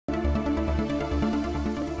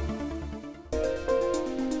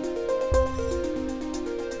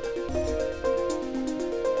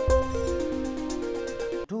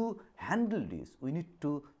handle this, we need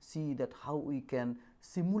to see that how we can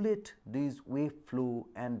simulate this wave flow,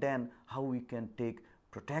 and then how we can take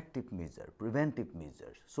protective measure, preventive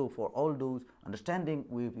measures. So, for all those, understanding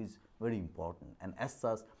wave is very important, and as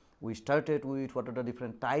such we started with what are the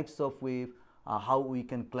different types of wave, how we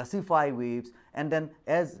can classify waves, and then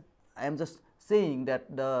as I am just saying that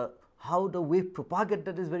how the wave propagate,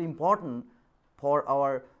 that is very important for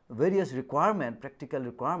our various requirement, practical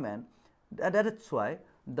requirement. That is why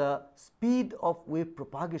the speed of wave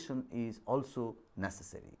propagation is also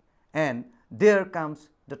necessary, and there comes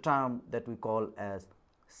the term that we call as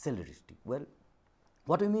celerity. Well,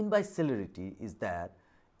 what we mean by celerity is that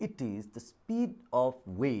it is the speed of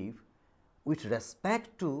wave with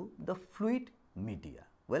respect to the fluid media.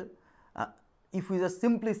 Well, if we just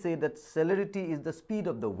simply say that celerity is the speed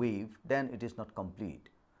of the wave, then it is not complete,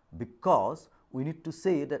 because we need to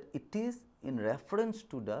say that it is in reference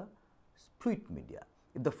to the fluid media.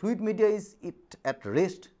 If the fluid media is at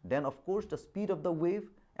rest, then of course the speed of the wave,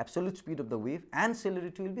 absolute speed of the wave and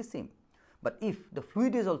celerity will be same. But if the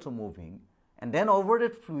fluid is also moving, and then over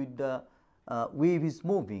that fluid the wave is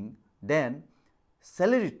moving, then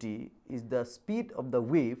celerity is the speed of the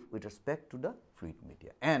wave with respect to the fluid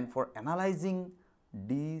media. And for analyzing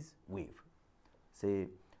these wave, say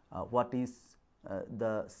what is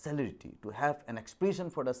the celerity, to have an expression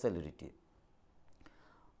for the celerity,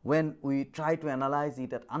 when we try to analyze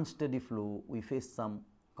it at unsteady flow, we face some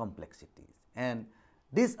complexities, and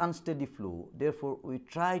this unsteady flow, therefore we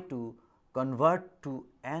try to convert to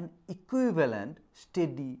an equivalent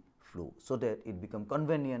steady flow, so that it become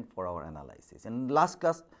convenient for our analysis. And in last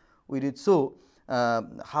class we did so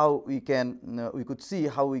how we can we could see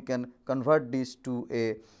how we can convert this to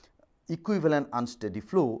a equivalent unsteady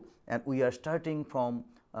flow, and we are starting from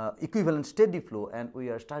equivalent steady flow, and we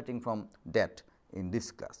are starting from that in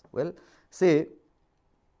this class. Well, say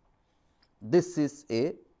this is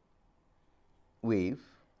a wave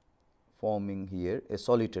forming here, a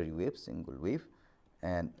solitary wave, single wave,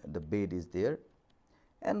 and the bed is there,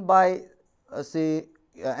 and by say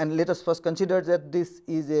and let us first consider that this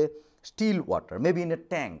is a still water, maybe in a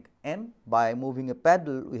tank, and by moving a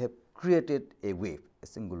paddle we have created a wave, a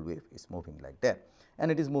single wave is moving like that,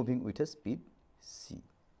 and it is moving with a speed c.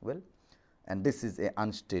 Well, and this is a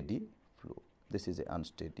unsteady flow, this is a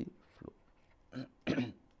unsteady flow.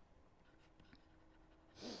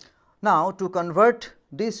 Now, to convert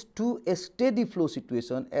this to a steady flow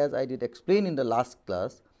situation, as I did explain in the last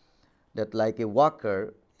class, that like a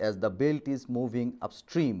walker, as the belt is moving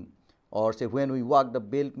upstream, or say when we walk, the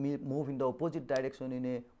belt move in the opposite direction in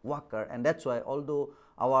a walker, and that is why although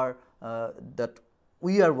our that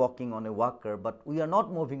we are walking on a walker, but we are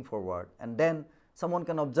not moving forward, and then someone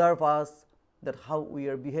can observe us that how we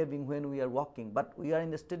are behaving when we are walking, but we are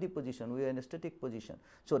in a steady position, we are in a static position.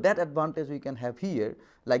 So, that advantage we can have here,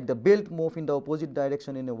 like the belt move in the opposite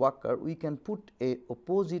direction in a walker, we can put a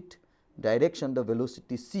opposite direction, the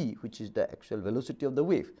velocity c, which is the actual velocity of the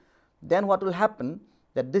wave. Then what will happen,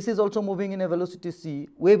 that this is also moving in a velocity c,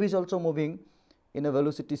 wave is also moving in a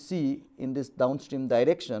velocity c in this downstream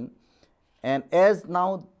direction, and as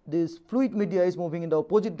now this fluid media is moving in the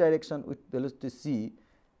opposite direction with velocity c,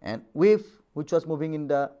 and wave which was moving in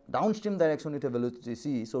the downstream direction with a velocity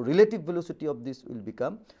c. So, relative velocity of this will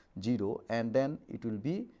become 0, and then it will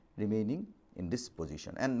be remaining in this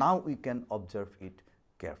position, and now we can observe it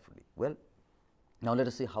carefully. Well, now let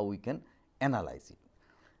us see how we can analyze it.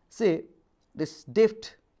 Say this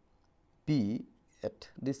depth b at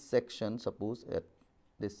this section, suppose at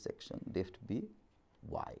this section depth b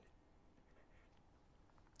y,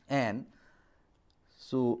 and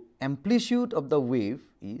so amplitude of the wave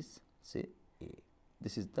is say a.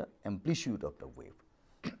 This is the amplitude of the wave.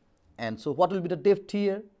 And so, what will be the depth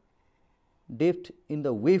here? Depth in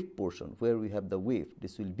the wave portion where we have the wave,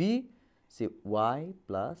 this will be say y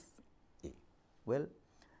plus a. Well,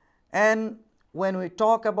 and when we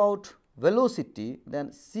talk about velocity,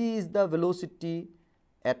 then c is the velocity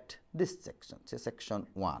at this section, say section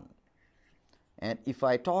 1. And if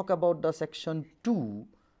I talk about the section 2,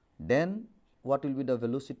 then what will be the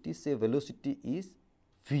velocity? Say velocity is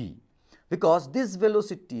v, because this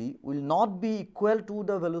velocity will not be equal to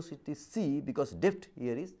the velocity c, because depth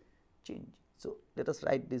here is changing. So, let us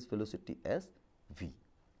write this velocity as v.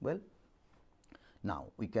 Well, now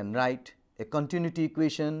we can write a continuity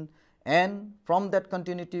equation, and from that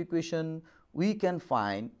continuity equation we can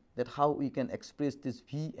find that how we can express this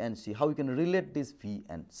v and c, how we can relate this v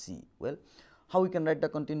and c. Well, how we can write the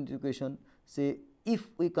continuity equation? Say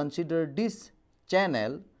if we consider this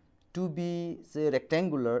channel to be say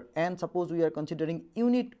rectangular, and suppose we are considering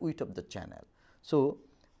unit width of the channel. So,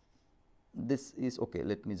 this is okay.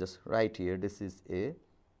 Let me just write here, this is a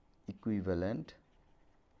equivalent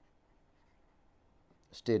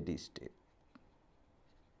steady state.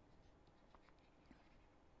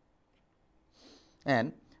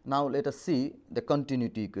 And now let us see the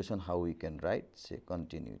continuity equation, how we can write, say,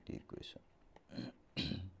 continuity equation.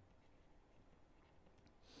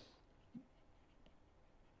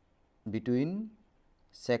 Between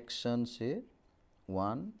section, say,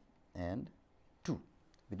 1 and 2,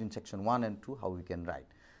 between section 1 and 2, how we can write,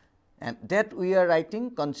 and that we are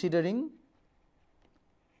writing considering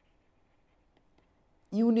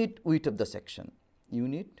unit width of the section,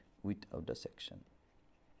 unit width of the section.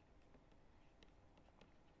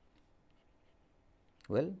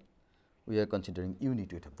 Well, we are considering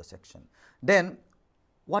unit width of the section. Then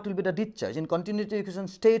what will be the discharge? In continuity equation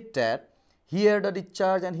state that here the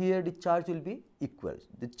discharge and here discharge will be equal.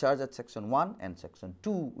 Discharge at section 1 and section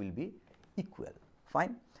 2 will be equal.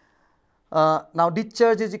 Fine. Now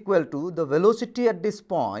discharge is equal to the velocity at this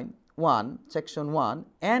point 1, section 1,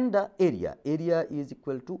 and the area. Area is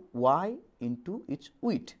equal to y into its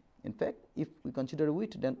width. In fact, if we consider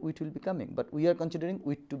width, then width will be coming, but we are considering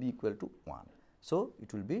width to be equal to 1. So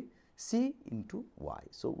it will be c into y.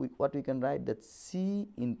 So what we can write, that c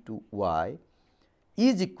into y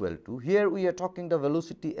is equal to, here we are talking the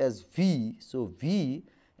velocity as v. So v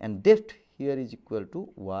and depth here is equal to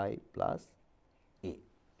y plus a,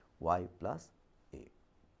 y plus a.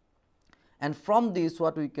 And from this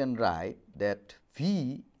what we can write, that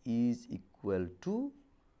v is equal to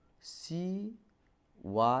c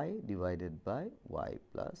y divided by y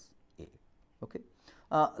plus a. Okay.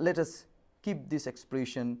 Let us keep this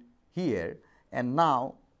expression here, and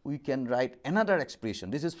now we can write another expression.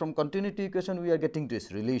 This is from continuity equation we are getting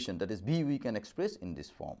this relation, that is v we can express in this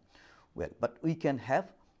form. Well, but we can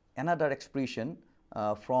have another expression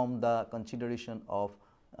from the consideration of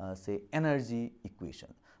say energy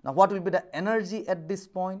equation. Now what will be the energy at this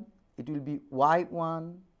point? It will be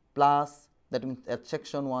y1 plus, that means at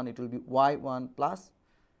section 1 it will be y1 plus,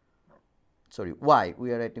 sorry, y,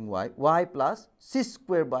 we are writing y plus c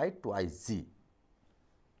square by twice z.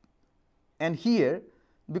 And here,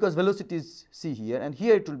 because velocity is c here, and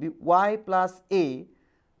here it will be y plus a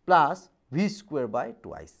plus v square by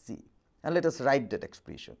twice c. And let us write that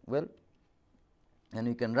expression. Well, and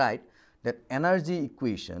we can write that energy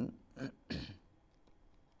equation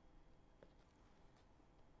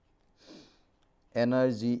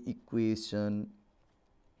energy equation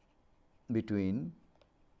between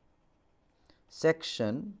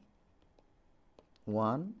section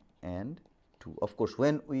 1 and 2. Of course,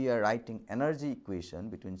 when we are writing energy equation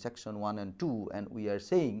between section 1 and 2, and we are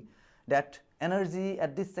saying that energy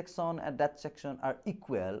at this section at that section are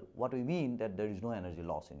equal, what we mean that there is no energy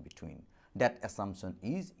loss in between. That assumption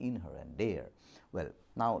is inherent there. Well,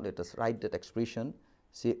 now let us write that expression,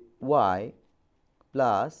 say y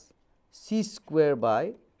plus c square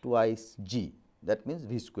by twice g, that means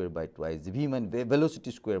v square by twice z, v means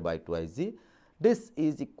velocity square by twice z. This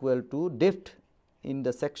is equal to depth in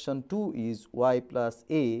the section 2 is y plus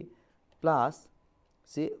a plus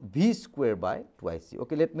say v square by twice c.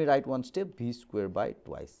 Okay, let me write one step, v square by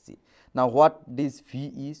twice c. Now what this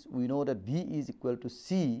v is? We know that v is equal to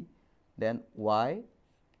c then y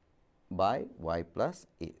by y plus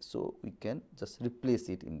a. So we can just replace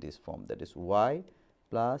it in this form, that is y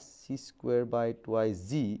plus c square by twice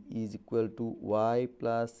z is equal to y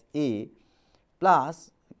plus a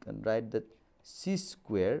plus, you can write that c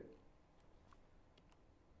square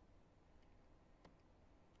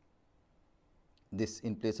this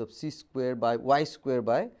in place of c square by y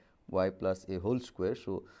plus a whole square.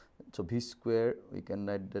 So v square, we can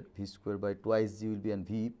write that v square by twice z will be, and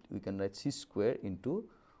v we can write c square into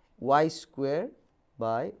y square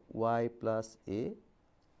by y plus a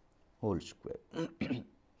whole square.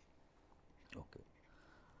 Okay.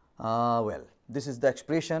 Well, this is the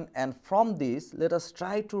expression, and from this let us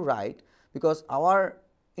try to write, because our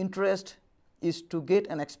interest is to get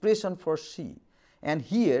an expression for c, and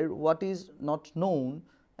here what is not known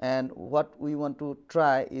and what we want to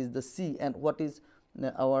try is the c, and what is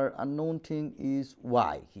our unknown thing is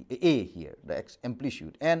y, a here, the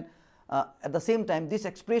amplitude. And at the same time this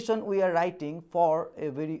expression we are writing for a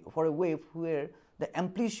wave where the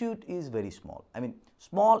amplitude is very small. I mean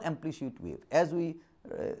small amplitude wave. As we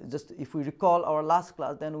just if we recall our last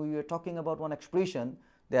class, then we were talking about one expression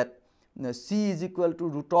that c is equal to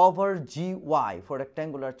root over gy for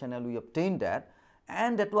rectangular channel. We obtained that,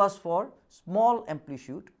 and that was for small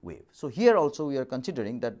amplitude wave. So here also we are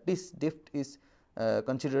considering that this depth is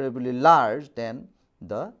considerably large than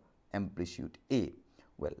the amplitude a.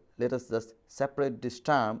 Well, let us just separate this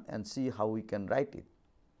term and see how we can write it.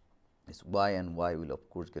 This y and y will of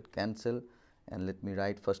course get cancelled, and let me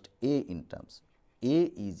write first a in terms.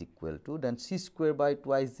 A is equal to, then c square by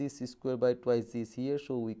twice z, c square by twice z is here.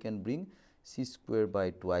 So, we can bring c square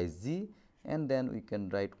by twice z, and then we can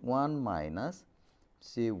write 1 minus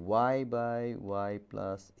say y by y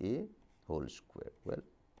plus a whole square. Well,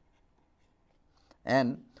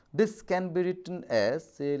 and this can be written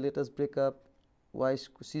as, say, let us break up y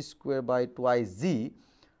c square by twice z.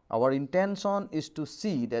 Our intention is to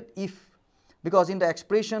see that if, because in the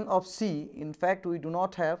expression of c, in fact, we do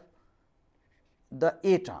not have the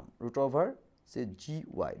a term root over say g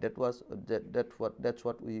y, that was that's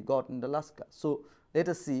what we got in the last class. So, let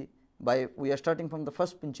us see, by we are starting from the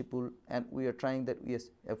first principle and we are trying that yes,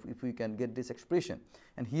 if we can get this expression,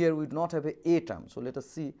 and here we do not have a term. So, let us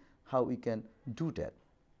see how we can do that,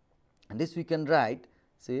 and this we can write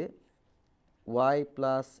say y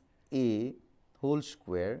plus a whole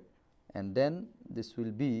square, and then this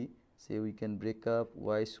will be, say, we can break up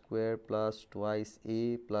y square plus twice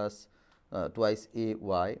a plus twice a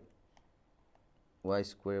y, y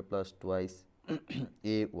square plus twice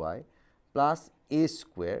a y plus a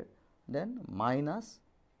square, then minus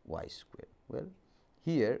y square. Well,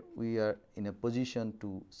 here we are in a position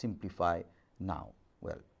to simplify now.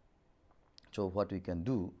 Well, so what we can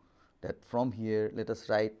do, that from here let us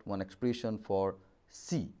write one expression for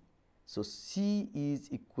c. So, c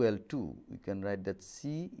is equal to, we can write that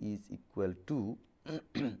c is equal to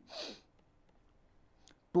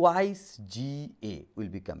twice g a will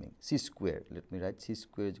be coming, c square, let me write c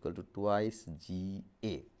square is equal to twice g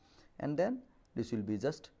a, and then this will be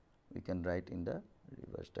just, we can write in the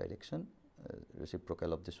reverse direction,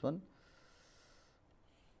 reciprocal of this one.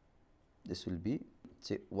 This will be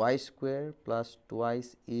say y square plus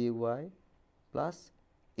twice a y plus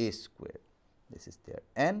a square, this is there,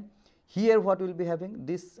 and here what we will be having,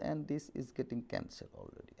 this and this is getting cancelled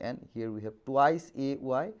already, and here we have twice a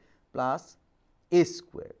y plus a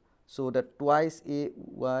square. So, that twice a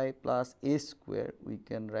y plus a square we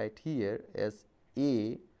can write here as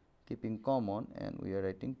a, keeping common, and we are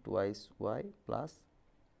writing twice y plus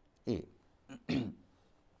a.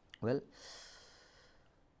 Well,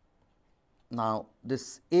 now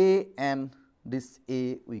this a and this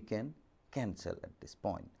a we can cancel at this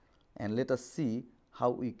point, and let us see how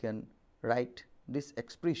we can write this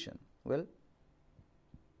expression. Well,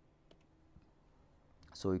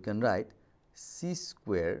 so we can write c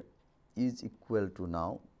square is equal to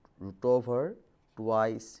now root over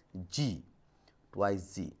twice g,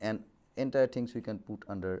 and entire things we can put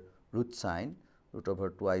under root sign, root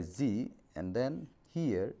over twice z, and then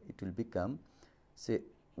here it will become say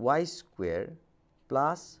y square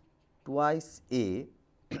plus twice a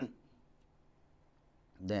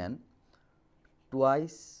then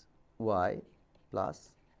twice y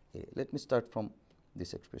plus a. Let me start from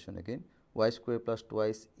this expression again, y square plus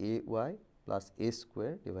twice a y plus a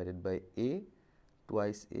square divided by a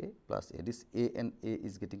twice a plus a. This a and a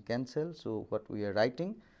is getting cancelled. So, what we are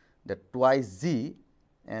writing, that twice z,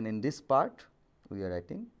 and in this part we are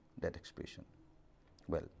writing that expression,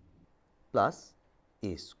 well, plus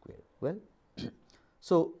a square. Well,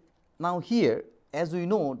 so now here, as we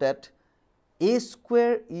know that a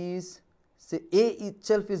square is, say, a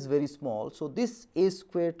itself is very small. So, this a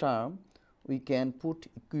square term we can put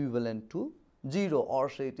equivalent to 0, or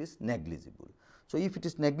say it is negligible. So, if it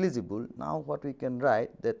is negligible, now what we can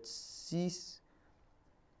write, that c is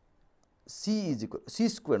equal c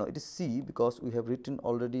square, no, it is c, because we have written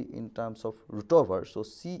already in terms of root over. So,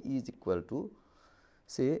 c is equal to,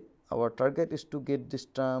 say, our target is to get this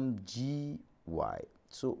term g y.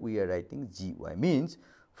 So, we are writing g y, means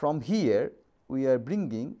from here we are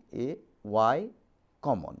bringing a y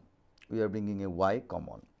common, we are bringing a y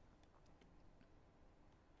common.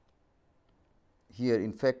 Here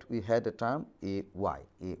in fact we had a term a y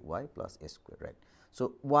plus a square, right.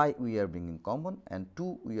 So, y we are bringing common, and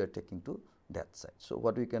 2 we are taking to that side. So,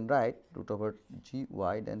 what we can write, root over g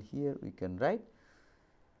y, then here we can write,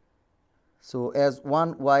 so as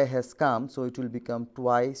 1 y has come, so it will become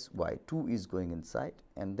twice y, 2 is going inside,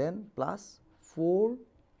 and then plus 4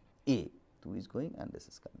 a, 2 is going and this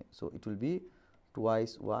is coming. So, it will be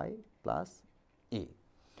twice y plus a.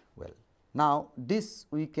 Well, now this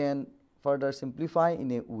we can further simplify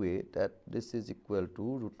in a way that this is equal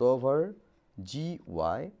to root over g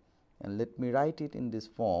y, and let me write it in this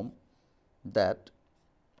form, that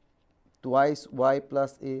twice y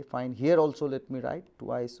plus a, fine, here also let me write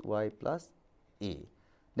twice y plus a,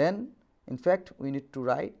 then in fact we need to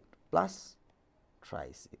write plus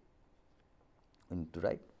thrice a, we need to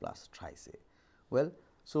write plus thrice a. Well,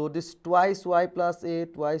 so this twice y plus a,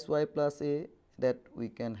 twice y plus a, that we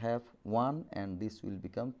can have 1 and this will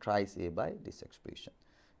become thrice a by this expression.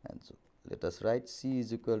 And so, let us write c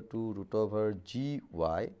is equal to root over g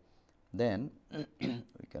y, then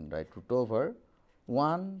we can write root over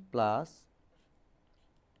 1 plus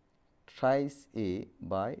thrice a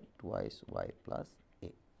by twice y plus a.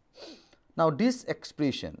 Now, this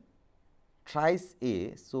expression thrice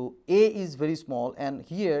a, so a is very small and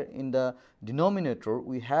here in the denominator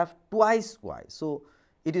we have twice y. So,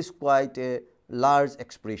 it is quite a large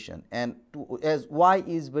expression, and as y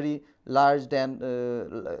is very large than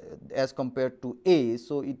as compared to a.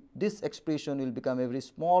 So, this expression will become a very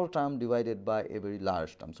small term divided by a very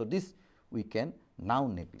large term. So, this we can now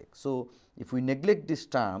neglect. So, if we neglect this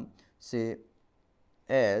term, say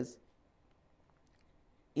as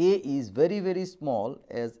a is very small,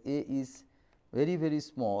 as a is very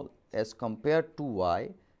small as compared to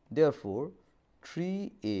y, therefore,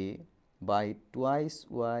 3a by twice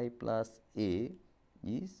y plus a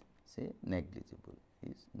is say negligible,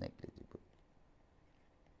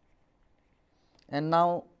 And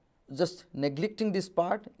now, just neglecting this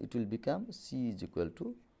part, it will become c is equal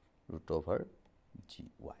to root over g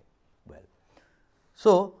y. Well,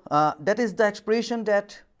 so that is the expression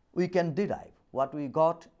that we can derive. What we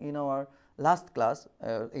got in our last class,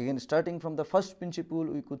 again starting from the first principle,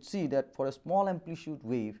 we could see that for a small amplitude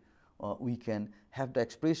wave, we can have the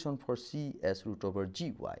expression for c as root over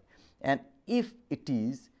g y. And if it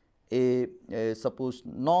is a suppose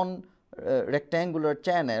non rectangular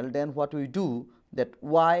channel, then what we do, that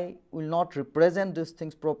y will not represent these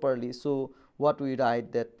things properly. So, what we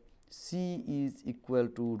write, that c is equal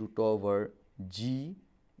to root over g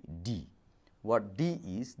d. What d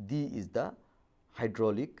is? D is the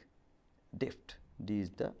hydraulic depth. D is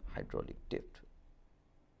the hydraulic depth.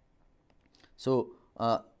 So,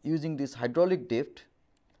 using this hydraulic depth,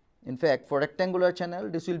 in fact, for rectangular channel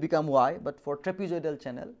this will become y, but for trapezoidal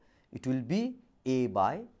channel it will be a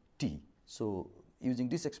by t. So, using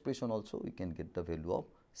this expression also we can get the value of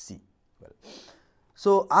c. Well,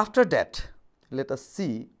 so after that let us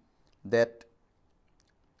see that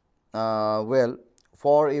well,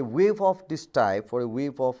 for a wave of this type, for a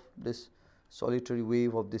wave of this solitary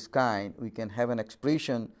wave of this kind, we can have an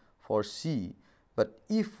expression for c. But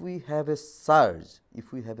if we have a surge,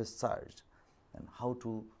 then how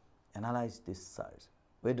to analyze this surge,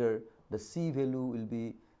 whether the c value will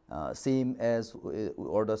be same as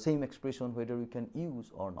or the same expression whether we can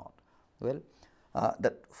use or not. Well,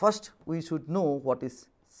 that first we should know what is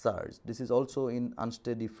surge. This is also in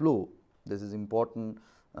unsteady flow. This is important,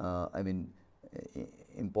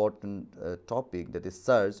 important topic, that is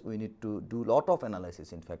surge. We need to do lot of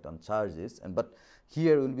analysis in fact on charges, and but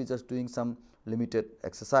here we will be just doing some limited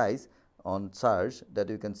exercise on surge, that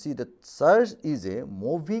you can see that surge is a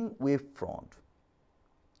moving wave front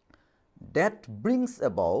that brings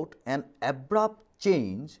about an abrupt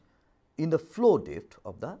change in the flow depth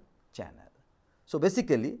of the channel. So,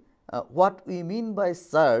 basically what we mean by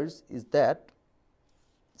surge is that,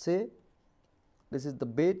 say this is the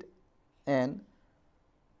bed and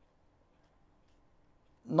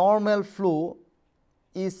normal flow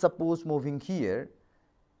is suppose moving here,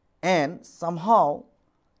 and somehow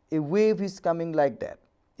a wave is coming like that.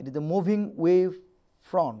 It is a moving wave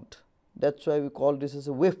front, that is why we call this as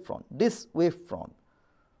a wave front, this wave front,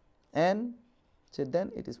 and say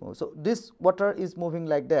then it is moving. So, this water is moving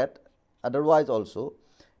like that otherwise also,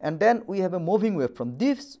 and then we have a moving wave front.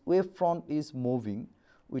 This wave front is moving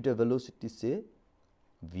with a velocity say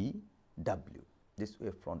v w. This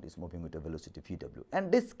wave front is moving with a velocity v w,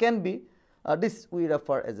 and this can be this we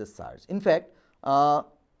refer as a surge. In fact,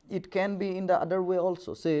 it can be in the other way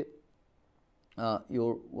also. Say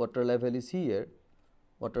your water level is here,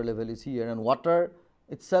 and water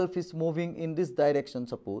itself is moving in this direction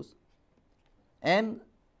suppose, and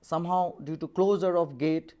somehow due to closure of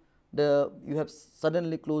gate, you have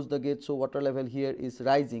suddenly closed the gate. So, water level here is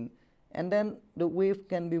rising, and then the wave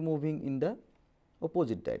can be moving in the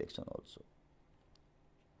opposite direction also.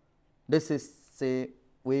 This is say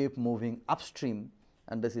wave moving upstream,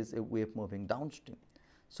 and this is a wave moving downstream.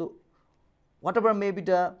 So, whatever may be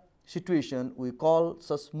the situation, we call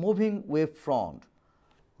such moving wave front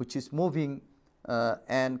which is moving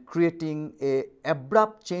and creating a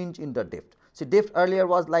abrupt change in the depth. See, depth earlier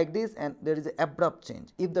was like this and there is a abrupt change.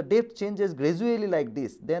 If the depth changes gradually like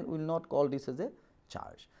this, then we will not call this as a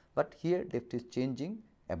charge, but here depth is changing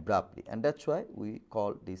abruptly, and that is why we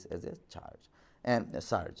call this as a charge and a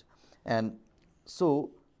surge. And so,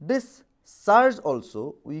 this surge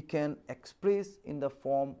also we can express in the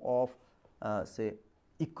form of say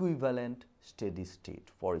equivalent steady state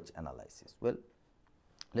for its analysis. Well,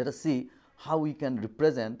 let us see how we can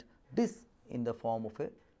represent this in the form of a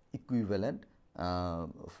equivalent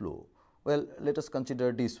flow. Well, let us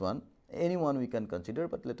consider this one, any one we can consider,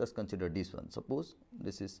 but let us consider this one. Suppose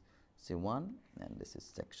this is say 1 and this is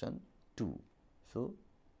section 2. So,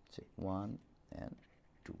 say 1 and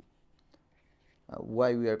 2.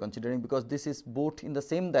 Why we are considering? Because this is both in the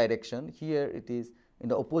same direction, here it is in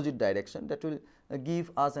the opposite direction. That will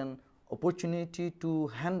give us an opportunity to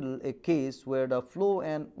handle a case where the flow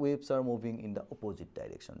and waves are moving in the opposite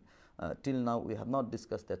direction. Till now we have not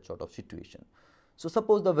discussed that sort of situation. So,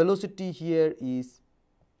 suppose the velocity here is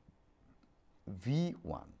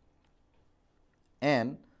v1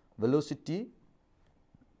 and velocity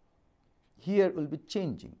here will be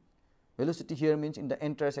changing. Velocity here means in the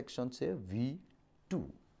intersection say v2.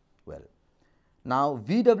 Well, now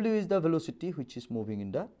vw is the velocity which is moving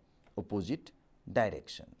in the opposite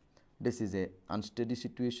direction. This is a unsteady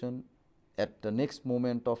situation. At the next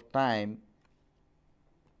moment of time,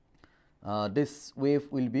 this wave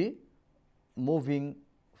will be moving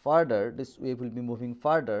further, this wave will be moving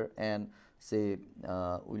further and say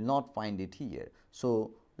will not find it here.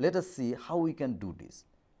 So, let us see how we can do this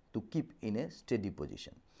to keep in a steady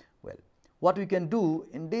position. Well, what we can do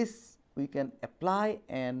in this, we can apply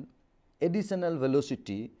an additional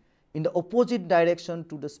velocity in the opposite direction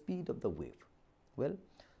to the speed of the wave. Well,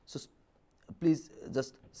 so please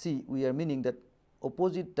just see, we are meaning that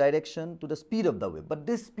opposite direction to the speed of the wave, but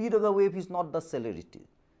this speed of the wave is not the celerity.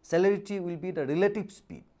 Celerity will be the relative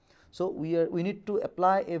speed. So, we need to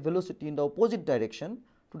apply a velocity in the opposite direction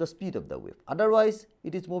to the speed of the wave, otherwise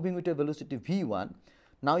it is moving with a velocity v1.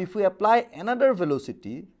 Now, if we apply another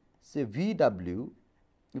velocity say vw,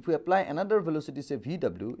 if we apply another velocity say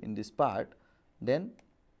vw in this part, then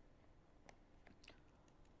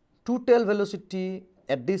total velocity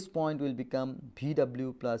at this point will become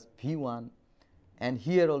vw plus v1, and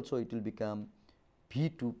here also it will become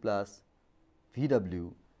v2 plus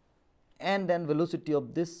vw, and then velocity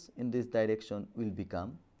of this in this direction will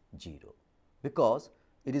become 0, because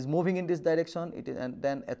it is moving in this direction, it is, and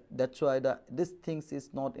then that is why this things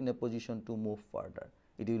is not in a position to move further,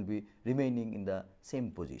 it will be remaining in the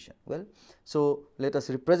same position. Well, so let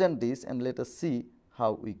us represent this and let us see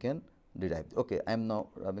how we can derive. Okay, I am now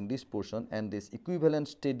having this portion, and this equivalent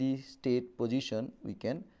steady state position we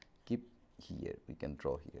can keep here, we can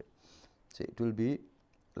draw here. So, it will be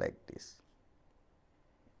like this.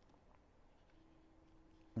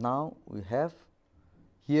 Now, we have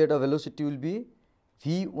here the velocity will be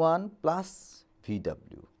v1 plus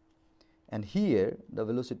vw, and here the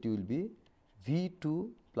velocity will be v2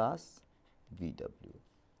 plus vw,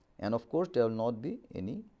 and of course, there will not be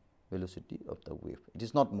any velocity of the wave, it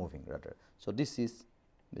is not moving rather. So, this is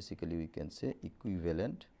basically we can say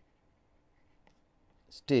equivalent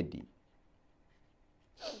steady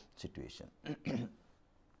situation.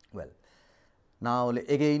 Well, now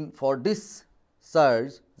again for this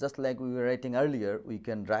surge, just like we were writing earlier, we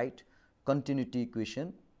can write continuity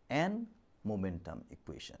equation and momentum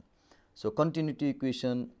equation. So, continuity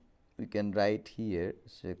equation we can write here,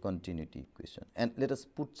 say continuity equation, and let us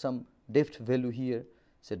put some depth value here.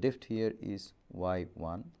 So, depth here is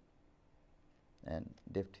y1 and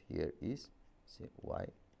depth here is say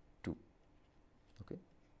y2, okay,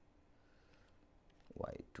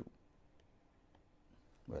 y2.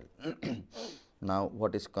 Well, now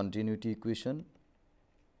what is continuity equation?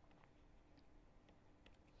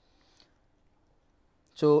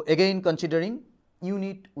 So, again considering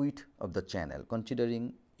unit width of the channel,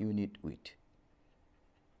 considering unit width,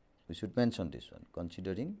 we should mention this one,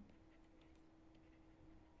 considering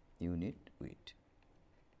unit width.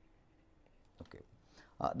 Okay,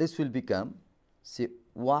 this will become say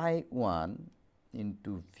y1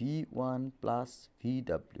 into v1 plus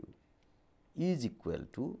vw is equal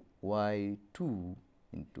to y2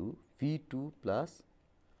 into v2 plus,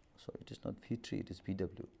 sorry, it is not v3, it is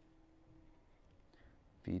vw,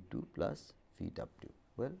 v2 plus vw.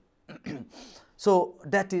 Well, so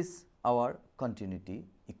that is our continuity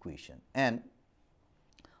equation, and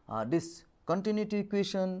this continuity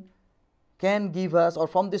equation can give us, or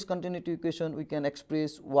from this continuity equation we can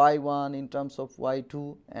express y1 in terms of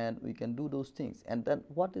y2, and we can do those things. And then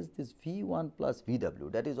what is this v1 plus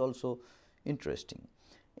vw? That is also interesting.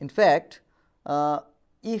 In fact,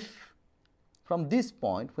 if from this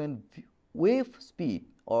point when wave speed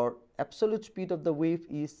or absolute speed of the wave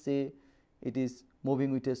is say it is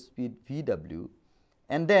moving with a speed vw,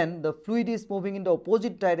 and then the fluid is moving in the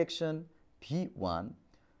opposite direction v1,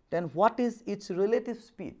 then what is its relative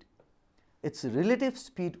speed? Its relative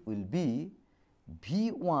speed will be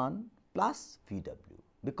v1 plus vw,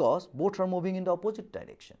 because both are moving in the opposite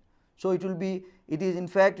direction. So, it will be, it is in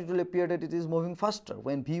fact it will appear that it is moving faster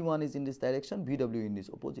when V1 is in this direction, Vw in this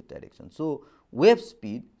opposite direction. So, wave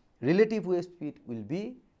speed, relative wave speed will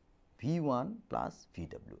be V1 plus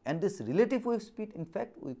Vw, and this relative wave speed in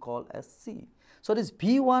fact we call as c. So, this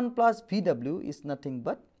V1 plus Vw is nothing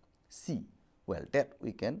but c. Well, that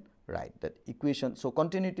we can write that equation. So,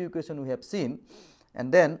 continuity equation we have seen,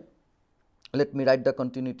 and then let me write the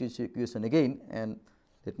continuity equation again, and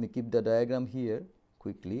let me keep the diagram here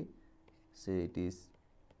quickly. Say it is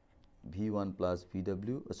V1 plus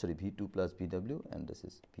Vw, sorry, V2 plus Vw, and this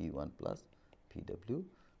is V1 plus Vw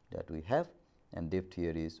that we have, and depth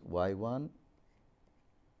here is y1,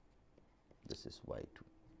 this is y2.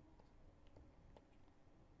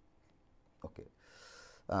 Okay.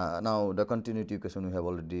 Now, the continuity equation we have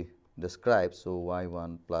already described. So,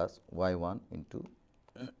 y1 plus y1 into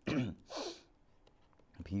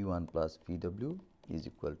V1 plus Vw is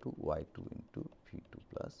equal to y2 into V2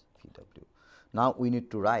 plus Vw. Now, we need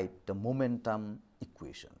to write the momentum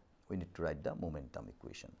equation. We need to write the momentum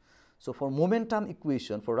equation. So, for momentum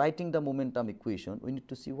equation, for writing the momentum equation, we need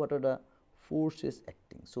to see what are the forces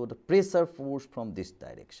acting. So, the pressure force from this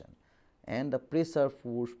direction and the pressure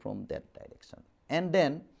force from that direction, and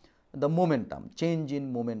then the momentum, change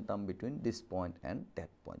in momentum between this point and that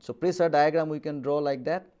point. So, pressure diagram we can draw like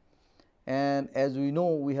that, and as we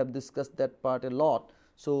know, we have discussed that part a lot.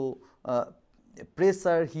 So,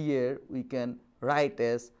 pressure here we can write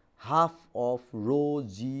as half of rho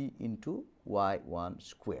g into y1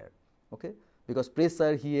 square, okay, because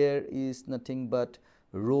pressure here is nothing but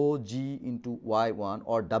rho g into y1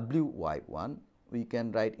 or wy1. We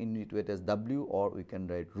can write in it as w, or we can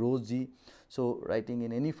write rho g. So, writing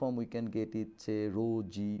in any form we can get it, say rho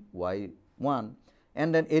g y1,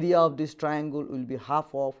 and then area of this triangle will be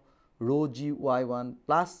half of rho g y1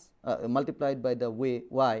 plus multiplied by the way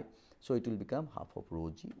y. So, it will become half of rho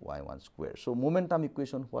g y1 square. So, momentum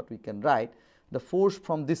equation what we can write, the force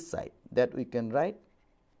from this side, that we can write,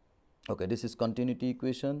 okay, this is continuity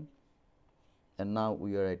equation, and now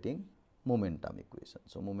we are writing momentum equation.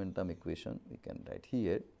 So, momentum equation we can write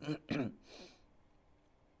here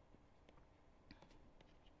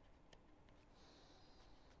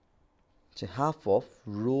so half of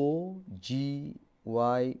rho g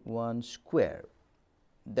y1 square,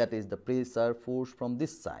 that is the pressure force from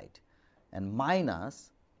this side, and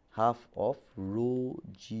minus half of rho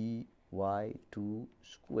g y2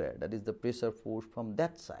 square, that is the pressure force from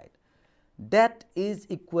that side. That is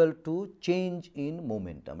equal to change in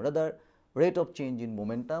momentum, rather rate of change in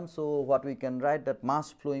momentum. So, what we can write, that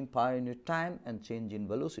mass flowing per unit time and change in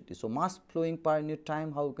velocity. So, mass flowing per unit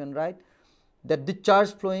time, how we can write that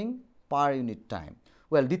discharge flowing per unit time.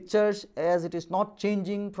 Well, discharge, as it is not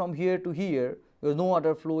changing from here to here, because no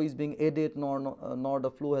other flow is being added nor the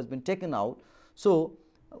flow has been taken out. So,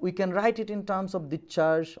 we can write it in terms of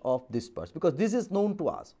discharge of this part, because this is known to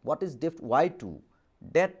us. What is depth y2?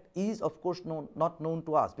 That is of course not known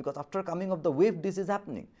to us, because after coming of the wave this is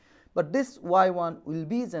happening, but this y1 will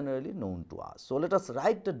be generally known to us. So, let us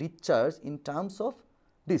write the discharge in terms of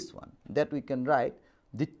this one, that we can write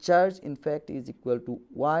discharge in fact is equal to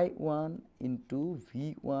y1 into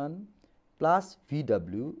v1 plus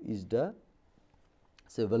vw is the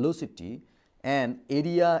say velocity, and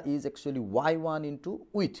area is actually y1 into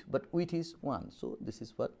width, but width is 1. So, this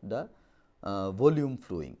is what the volume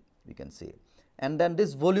flowing we can say, and then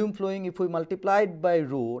this volume flowing, if we multiply it by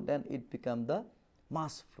rho, then it becomes the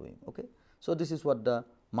mass flowing. Okay. So, this is what the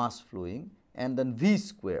mass flowing, and then v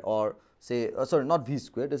square, or say sorry, not v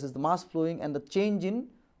square, this is the mass flowing and the change in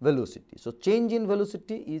velocity. So, change in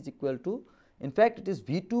velocity is equal to, in fact it is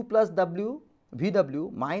v2 plus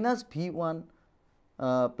vw minus v1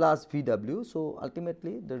 plus vw. So,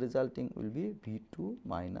 ultimately the resulting will be v2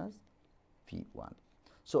 minus v1.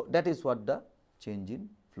 So, that is what the change in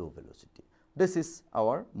flow velocity. This is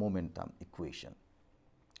our momentum equation.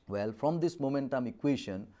 Well, from this momentum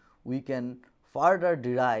equation we can further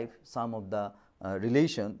derive some of the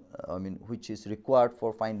relation which is required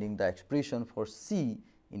for finding the expression for C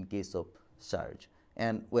in case of surge.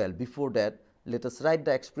 And well, before that, let us write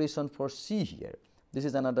the expression for C here. This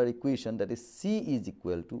is another equation, that is C is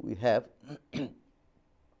equal to, we have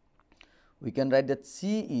we can write that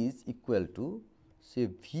C is equal to say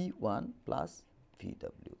V1 plus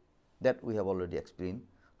Vw, that we have already explained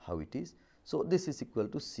how it is. So, this is equal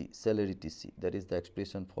to C, celerity C, that is the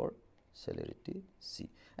expression for celerity C.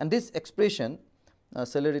 And this expression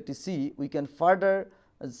celerity C, we can further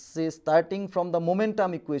say, starting from the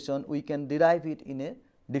momentum equation, we can derive it in a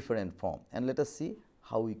different form, and let us see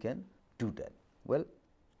how we can do that. Well,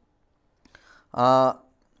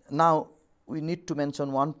 now we need to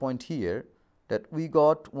mention one point here, that we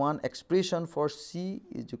got one expression for C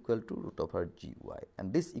is equal to root over gy,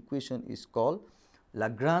 and this equation is called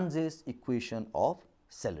Lagrange's equation of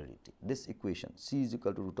celerity. This equation C is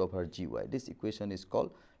equal to root over gy, this equation is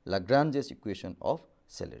called Lagrange's equation of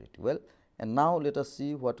celerity. Well, and now let us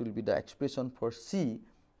see what will be the expression for C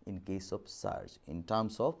in case of surge in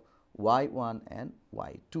terms of y1 and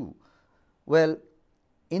y2. Well,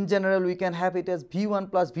 in general we can have it as V1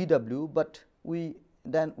 plus Vw, but we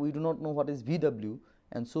do not know what is Vw,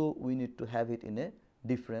 and so we need to have it in a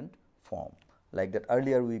different form like that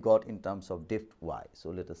earlier we got in terms of depth y. So,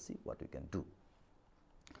 let us see what we can do.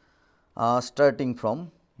 Starting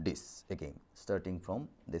from this again, starting from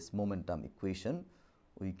this momentum equation,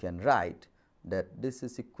 we can write that this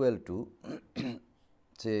is equal to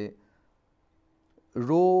say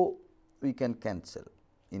rho we can cancel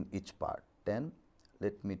in each part. Then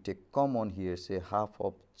let me take common here, say half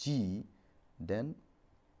of g, then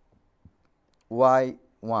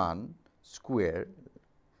y1 square,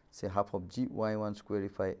 say half of g y1 square.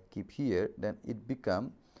 If I keep here, then it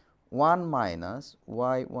become 1 minus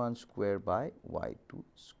y1 square by y2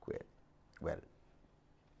 square. Well,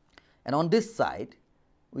 and on this side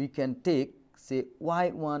we can take, say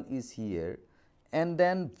y1 is here, and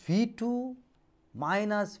then v2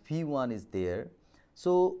 minus v1 is there.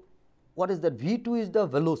 So, what is that? v2 is the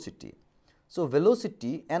velocity. So,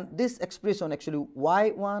 velocity, and this expression actually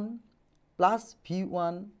y1 plus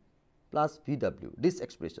v1 plus vw,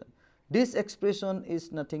 this expression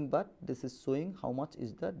is nothing but this is showing how much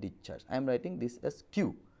is the discharge. I am writing this as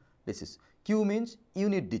q. This is q means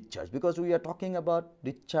unit discharge, because we are talking about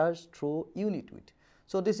discharge through unit width.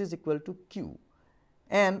 So, this is equal to q.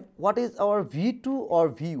 And what is our v2 or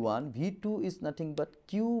v1? v2 is nothing but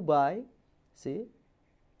q by say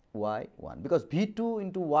y1, because v2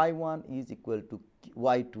 into y1 is equal to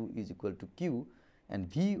y2 is equal to q, and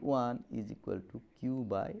v1 is equal to q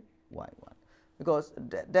by y1, because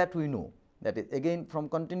that we know. That is again from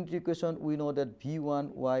continuity equation we know that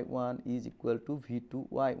v1 y1 is equal to v2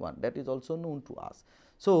 y1, that is also known to us.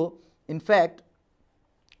 So, in fact,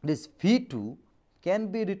 this v2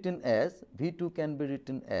 can be written as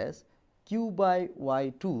q by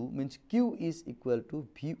y2, means q is equal to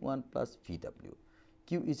v1 plus vw,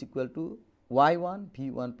 q is equal to y1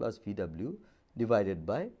 v1 plus vw divided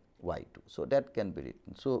by y2. So, that can be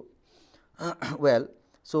written. So, well,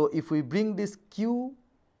 so if we bring this q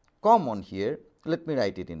common here, let me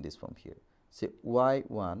write it in this form here, say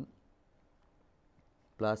y1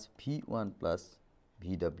 plus v1 plus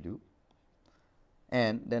vw,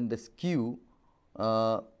 and then this q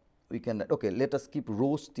we can, okay, let us keep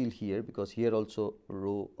rho still here, because here also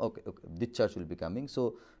rho, okay, discharge will be coming.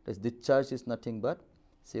 So, this discharge is nothing but,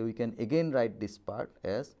 say we can again write this part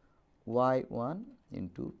as y1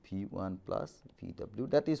 into v1 plus vw,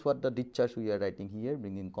 that is what the discharge we are writing here,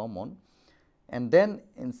 bringing common, and then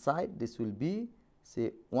inside this will be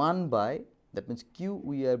say 1 by, that means q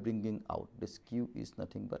we are bringing out, this q is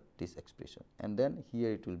nothing but this expression, and then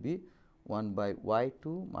here it will be 1 by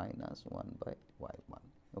y2 minus 1 by y1.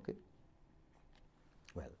 Okay.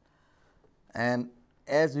 Well, and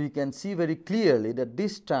as we can see very clearly that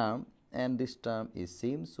this term and this term is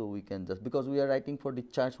same. So, we can just, because we are writing for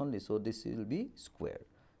discharge only, so this will be square.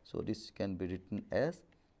 So, this can be written as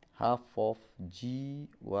half of g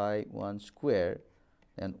y1 square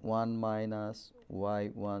and 1 minus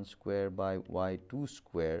y1 square by y2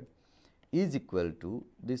 square is equal to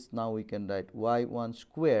this. Now, we can write y1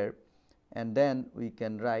 square, and then we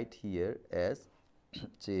can write here as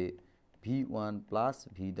say v1 plus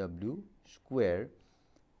vw square,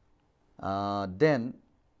 then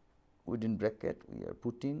within bracket we are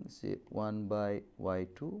putting say 1 by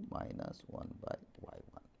y2 minus 1 by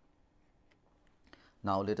y1.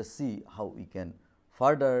 Now, let us see how we can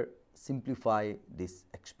further simplify this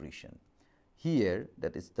expression. Here,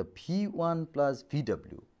 that is the v1 plus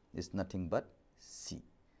vw is nothing but c.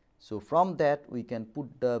 So, from that we can put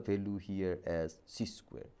the value here as c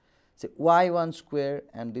square. Say y1 square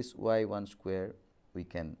and this y1 square we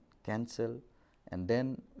can cancel, and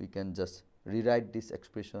then we can just rewrite this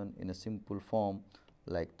expression in a simple form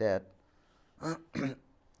like that.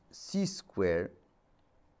 C square,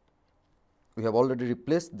 we have already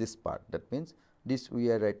replaced this part, that means this we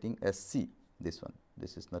are writing as c, this one,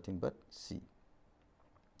 this is nothing but c.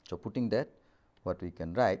 So, putting that, what we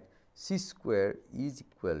can write, c square is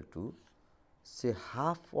equal to say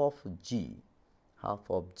half of g,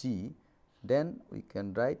 then we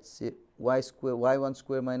can write say y square, y1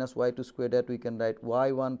 square minus y2 square, that we can write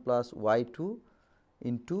y1 plus y2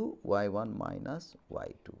 into y1 minus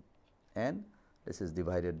y2, and this is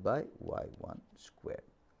divided by y1 square,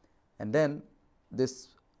 and then this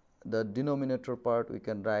the denominator part we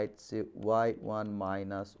can write, say, y1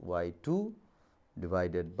 minus y2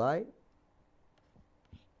 divided by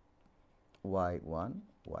y1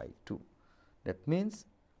 y2. That means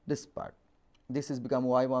this part, this is become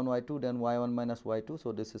y1 y2, then y1 minus y2.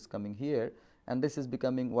 So this is coming here, and this is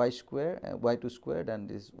becoming y square y2 squared, and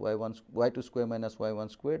this y2 square minus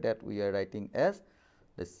y1 square, that we are writing as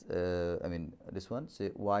this I mean this one, say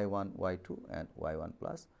y1 y2 and y1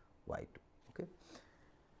 plus y2. Okay.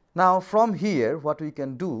 Now from here what we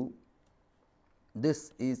can do,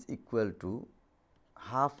 this is equal to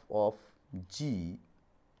half of g,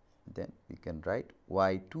 then we can write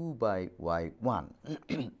y2 by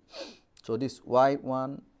y1. So this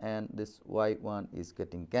y1 and this y1 is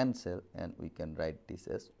getting cancelled, and we can write this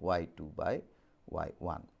as y2 by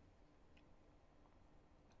y1.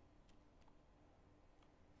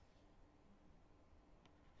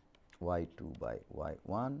 y2 by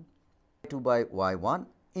y1, y2 by y1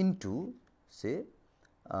 into, say,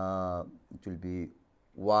 it will be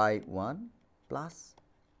y1 plus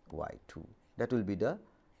y2. That will be the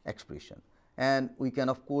expression. And we can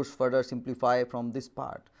of course further simplify from this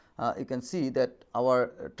part. You can see that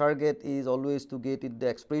our target is always to get it the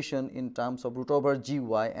expression in terms of root over gy,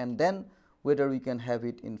 and then whether we can have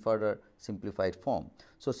it in further simplified form.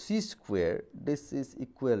 So c square, this is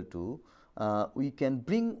equal to, we can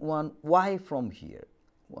bring one y from here,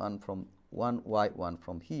 one y1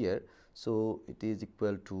 from here. So it is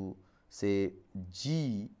equal to, say,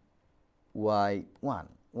 g y1,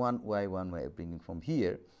 one y1 we are bringing from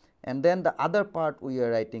here, and then the other part we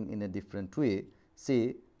are writing in a different way,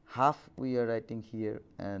 say half we are writing here,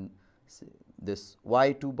 and this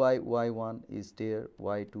y2 by y1 is there,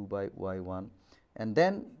 y2 by y1, and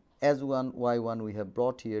then as one y1 we have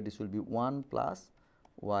brought here, this will be 1 plus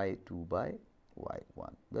y2 by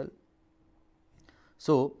y1. Well,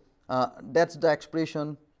 so that is the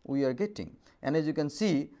expression we are getting, and as you can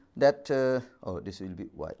see that oh, this will be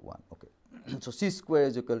y1. Okay. So c square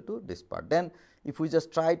is equal to this part. Then if we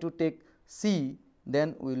just try to take c,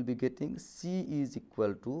 then we will be getting c is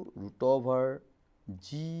equal to root over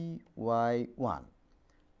g y1,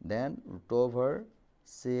 then root over,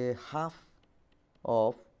 say, half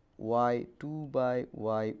of y2 by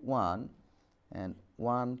y1, and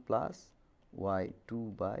 1 plus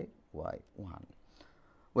y2 by y1.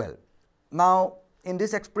 Well, now in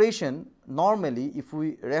this expression, normally if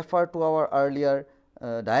we refer to our earlier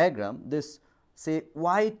diagram, this, say,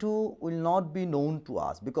 y2 will not be known to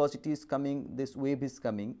us because it is coming, this wave is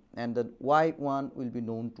coming, and the y1 will be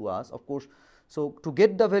known to us, of course. So to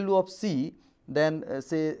get the value of c, then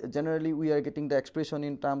say generally we are getting the expression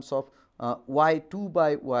in terms of y2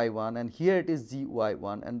 by y1, and here it is g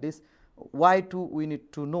y1, and this y2 we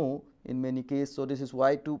need to know in many cases. So this is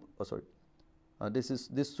y2, oh sorry,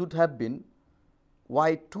 this should have been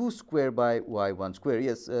y2 square by y1 square.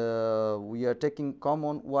 Yes, we are taking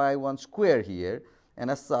common y1 square here, and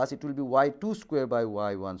as such it will be y2 square by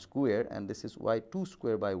y1 square, and this is y2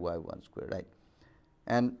 square by y1 square, right?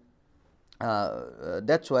 And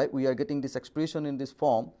that is why we are getting this expression in this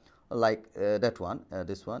form, like that one,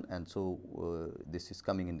 this one, and so this is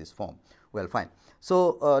coming in this form. Well, fine.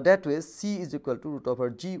 So that way c is equal to root over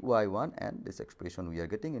g y1, and this expression we are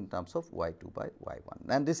getting in terms of y2 by y1,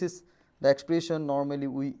 and this is the expression normally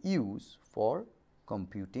we use for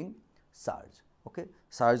computing surge. Okay,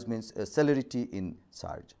 surge means celerity in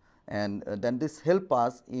surge, and then this help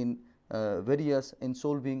us in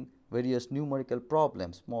solving various numerical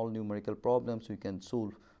problems, small numerical problems we can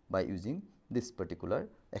solve by using this particular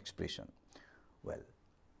expression. Well,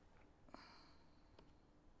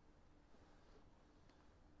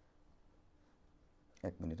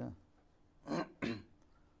 एक minute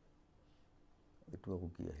एटू आको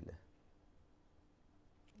कि आहिले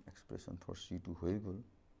expression for C2 হৈ গল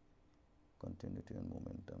continuity and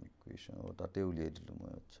momentum equation ও তাতে উলিয়াই দিলো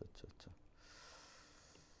মই আচ্ছা আচ্ছা আচ্ছা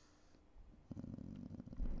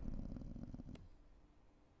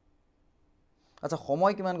আচ্ছা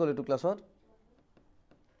সময় কিমান গল এটু ক্লাছত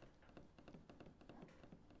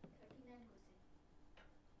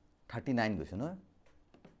 39 গৈছে ন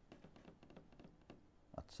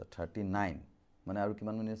আচ্ছা 39 মানে আৰু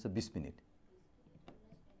কিমান মিনিট আছে 20 মিনিট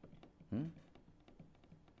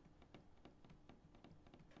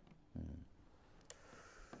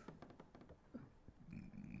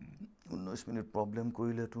 19 মিনিট প্রবলেম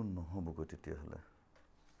কৰিলে তো নহব গৈ তেতিয়া হলে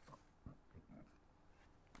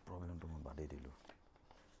প্ৰবলেমটো মই বাদেই দিলো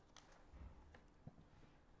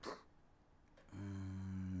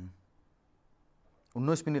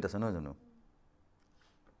 19 মিনিট আছে নহয় জানো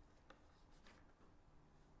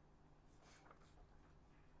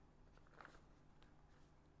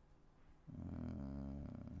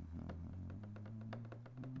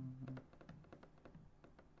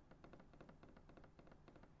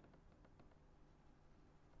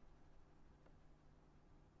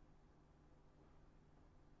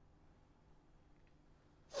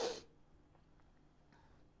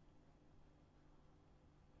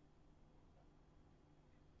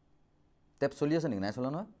টেপ চলি আছে নেকি নাই চলা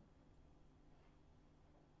নহয়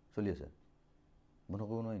চলি আছে বন্ধ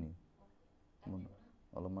কৰিব নোৱাৰি নেকি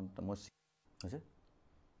অলপমান মই হৈছে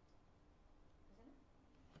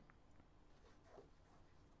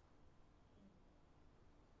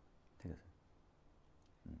ঠিক আছে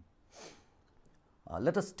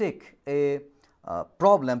let us take a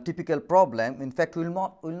problem, typical problem. In fact, we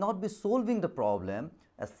will not be solving the problem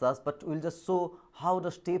as such, but we will just show how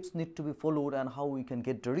the steps need to be followed and how we can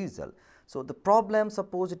get the result. So, the problem,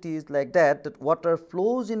 suppose it is like that water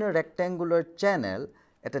flows in a rectangular channel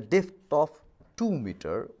at a depth of 2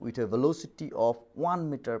 meter with a velocity of 1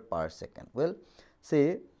 meter per second. Well, say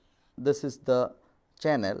this is the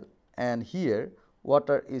channel and here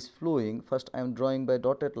water is flowing. First I am drawing by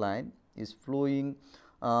dotted line, is flowing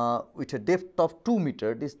with a depth of 2 meter.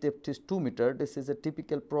 This depth is 2 meter. This is a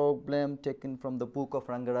typical problem taken from the book of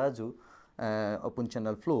Rangaraju, open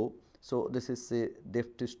channel flow. So, this is a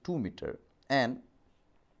depth is 2 meter and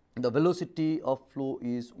the velocity of flow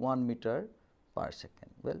is 1 meter per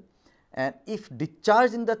second. Well, and if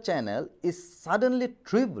discharge in the channel is suddenly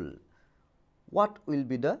triple, what will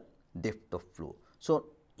be the depth of flow? So,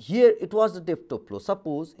 here it was the depth of flow.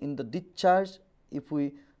 Suppose in the discharge if we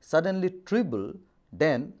suddenly triple,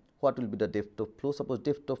 then what will be the depth of flow? Suppose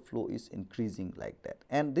depth of flow is increasing like that,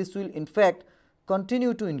 and this will in fact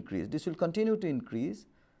continue to increase. This will continue to increase,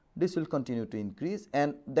 this will continue to increase, and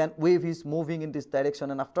then wave is moving in this direction,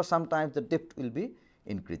 and after some time the depth will be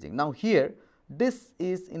increasing. Now, here this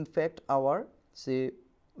is in fact our, say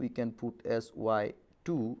we can put as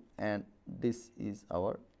y2 and this is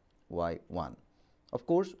our y1. Of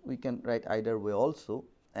course, we can write either way also,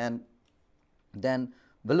 and then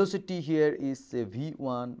velocity here is say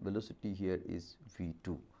v1, velocity here is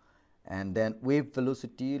v2, and then wave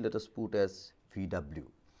velocity let us put as vw.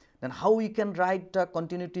 Then how we can write the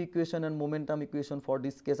continuity equation and momentum equation for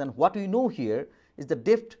this case, and what we know here is the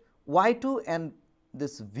depth y2 and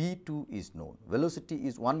this v2 is known. Velocity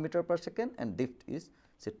is 1 meter per second and depth is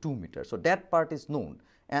say 2 meters. So, that part is known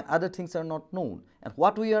and other things are not known, and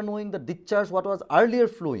what we are knowing, the discharge what was earlier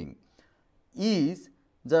flowing is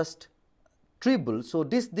just triple. So,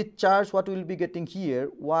 this discharge what we will be getting here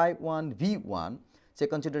y1 v1, say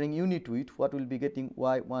considering unit width, what we will be getting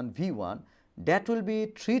y1 v1, that will be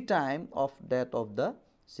 3 times of that of the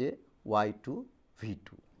say y2 v2.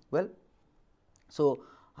 Well, so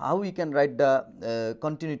how we can write the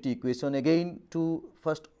continuity equation? Again, to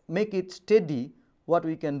first make it steady, what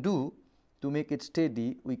we can do to make it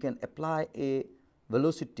steady, we can apply a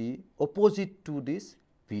velocity opposite to this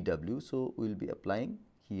vw. So, we will be applying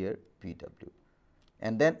here vw,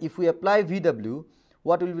 and then if we apply vw,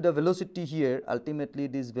 what will be the velocity here? Ultimately,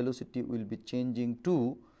 this velocity will be changing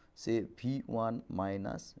to say v1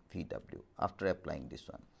 minus vw after applying this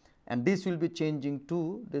one, and this will be changing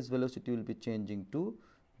to, this velocity will be changing to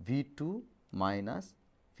v2 minus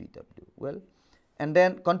vw. Well, and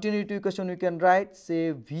then continuity equation we can write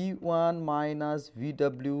say v1 minus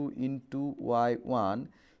vw into y1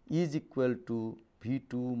 is equal to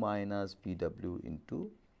v2 minus vw into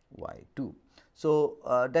y2. So,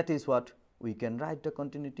 that is what we can write the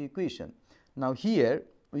continuity equation. Now, here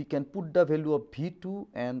we can put the value of v2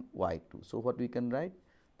 and y2. So, what we can write,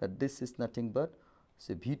 that this is nothing but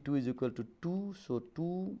say v2 is equal to 2. So,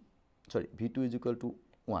 v2 is equal to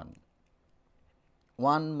 1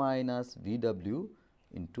 minus vw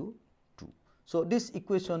into 2. So, this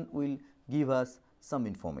equation will give us some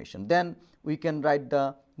information. Then we can write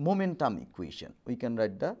the momentum equation. We can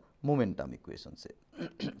write the momentum equation say.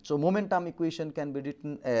 So, momentum equation can be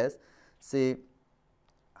written as say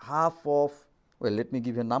half of, well, let me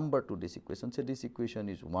give a number to this equation. Say this equation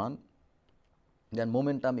is 1, then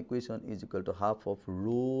momentum equation is equal to half of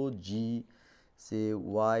rho g say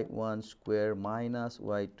y1 square minus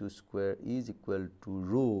y2 square is equal to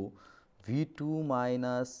rho v2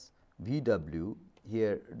 minus vw.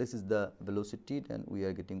 Here this is the velocity, then we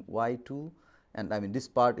are getting y2, and I mean this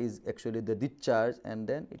part is actually the discharge, and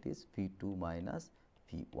then it is v2 minus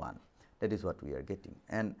v1. That is what we are getting,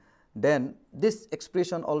 and then this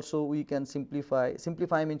expression also we can simplify.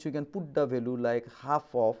 Simplify means you can put the value like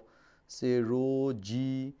half of say rho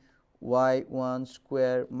g y1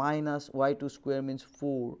 square minus y2 square means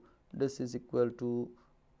 4. This is equal to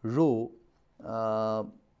rho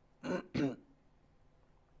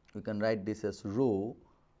we can write this as rho,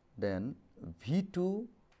 then v2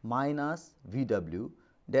 minus vw,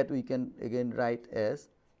 that we can again write as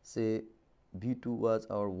say v2 was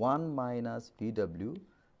our 1 minus vw,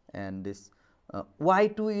 and this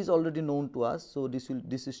y2 is already known to us. So, this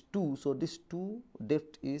is 2. So, this 2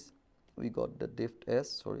 depth is, we got the depth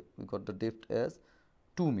as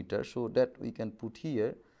 2 meters. So, that we can put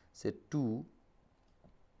here say 2,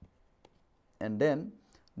 and then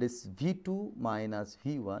this V2 minus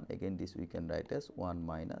V1, again this we can write as 1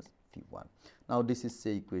 minus V1. Now, this is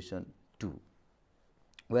say equation 2.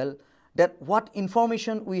 Well, that what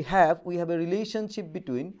information we have a relationship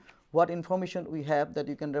between what information we have, that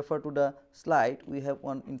you can refer to the slide. We have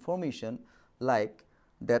one information like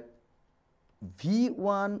that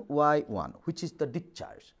V1 Y1, which is the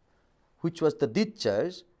discharge, which was the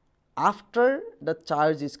discharge after the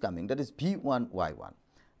charge is coming, that is V1 Y1.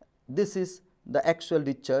 This is the actual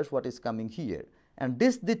discharge what is coming here, and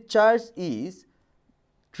this discharge is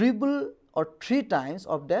triple or 3 times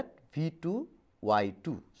of that V2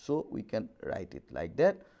 Y2. So, we can write it like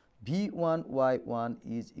that, V1 Y1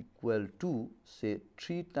 is equal to say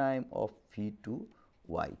 3 times of V2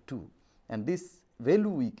 Y2, and this value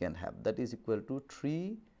we can have, that is equal to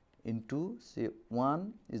 3 into say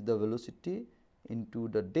 1 is the velocity into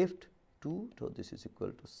the depth 2, so this is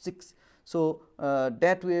equal to 6. So,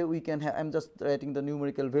 that way we can have, I am just writing the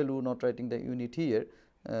numerical value, not writing the unit here.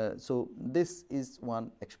 So, this is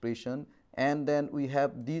one expression, and then we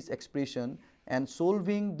have this expression, and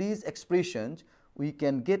solving these expressions we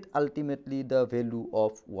can get ultimately the value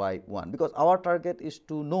of y1, because our target is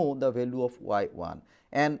to know the value of y1.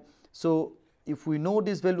 And so, if we know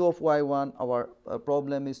this value of y1, our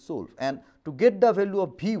problem is solved. And to get the value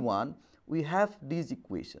of v1, we have these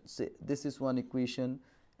equations. Say this is one equation,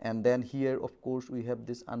 and then here of course we have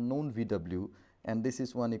this unknown vw, and this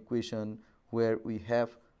is one equation where we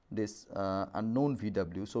have this unknown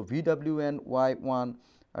vw. So, vw and y1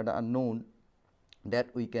 are the unknown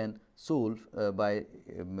that we can solve by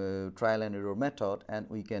trial and error method, and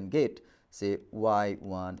we can get say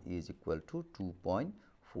y1 is equal to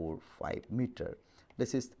 2.45 meter.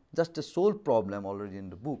 This is just a solved problem already in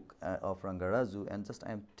the book of Rangaraju, and just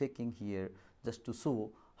I am taking here just to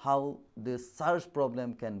show how this surge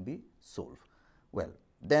problem can be solved. Well,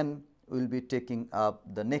 then we will be taking up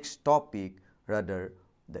the next topic, rather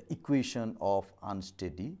the equation of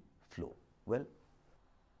unsteady flow.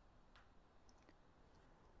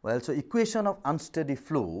 So equation of unsteady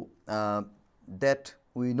flow, that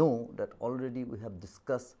we know that already we have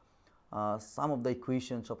discussed some of the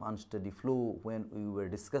equations of unsteady flow when we were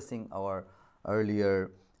discussing our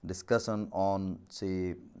earlier discussion on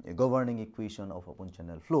say a governing equation of open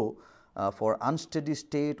channel flow. For unsteady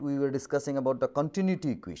state, we were discussing about the continuity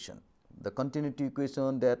equation. The continuity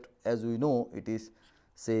equation, that as we know, it is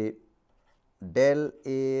say del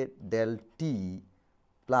A del T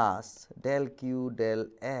plus del Q del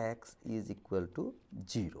X is equal to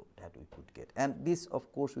 0, that we could get. And this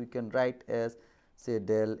of course we can write as say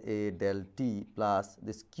del A del T plus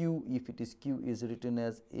this Q, if it is Q is written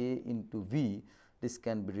as A into V, this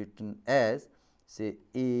can be written as say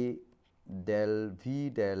A del V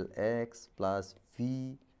del X plus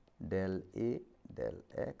V del A del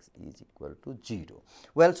X is equal to 0.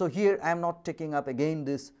 Well, so here I am not taking up again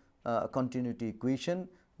this continuity equation,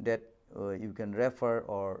 that you can refer,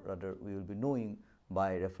 or rather we will be knowing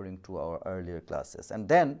by referring to our earlier classes. And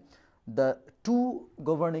then the two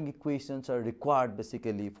governing equations are required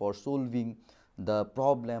basically for solving the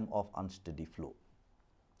problem of unsteady flow.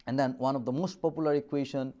 And then one of the most popular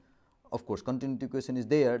equation, of course continuity equation is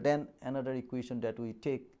there, then another equation that we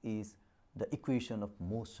take is the equation of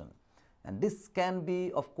motion. And this can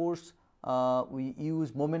be, of course, we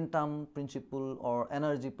use momentum principle or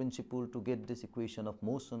energy principle to get this equation of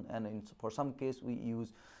motion, and for some case we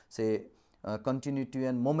use say continuity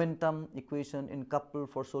and momentum equation in couple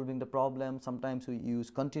for solving the problem. Sometimes we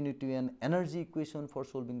use continuity and energy equation for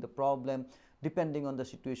solving the problem, depending on the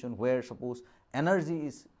situation where suppose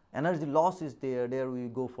energy loss is there, we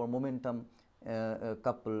go for momentum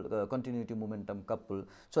couple, continuity momentum couple.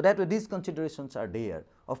 So that way these considerations are there.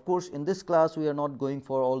 Of course, in this class we are not going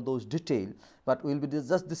for all those detail, but we will be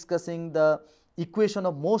just discussing the equation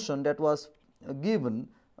of motion that was given,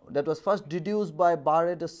 that was first deduced by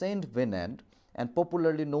Barre de Saint-Venant, and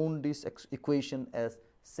popularly known this equation as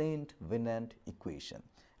Saint-Venant equation,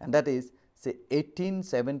 and that is say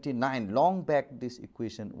 1879, long back this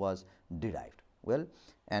equation was derived. Well,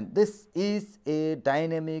 and this is a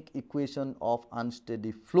dynamic equation of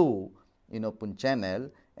unsteady flow in open channel,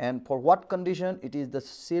 and for what condition? It is the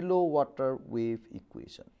shallow water wave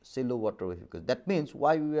equation, shallow water wave equation. That means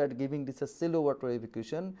why we are giving this a shallow water wave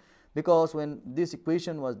equation, because when this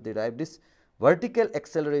equation was derived, this vertical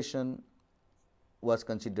acceleration was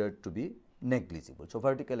considered to be negligible. So,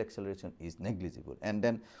 vertical acceleration is negligible, and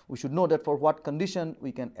then we should know that for what condition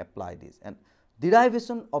we can apply this. And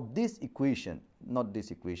derivation of this equation, not this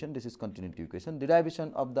equation, this is continuity equation,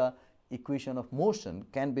 derivation of the equation of motion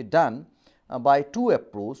can be done by two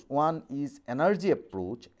approach. One is energy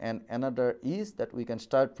approach and another is that we can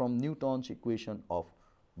start from Newton's equation of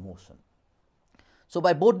motion. So,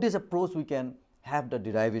 by both this approach we can have the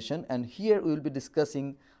derivation, and here we will be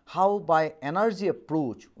discussing how by energy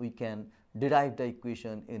approach we can derive the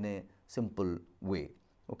equation in a simple way.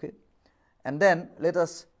 Okay. And then let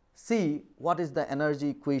us see what is the energy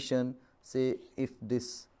equation. Say if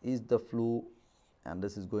this is the flow and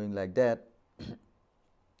this is going like that.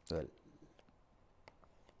 Well,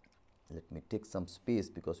 let me take some space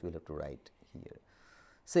because we will have to write here.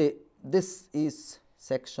 Say this is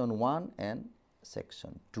section 1 and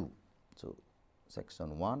section 2. So,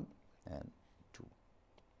 section 1 and 2.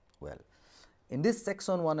 Well, in this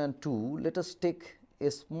section 1 and 2, let us take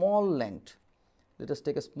a small length. Let us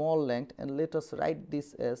take a small length and let us write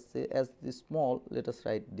this as, say, as this small, let us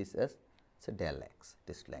write this as, say, del x,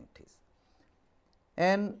 this length is.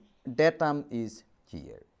 And that term is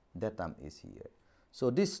here, that term is here. So,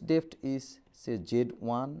 this depth is, say,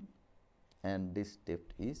 Z1 and this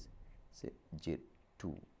depth is, say,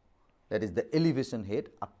 Z2, that is the elevation head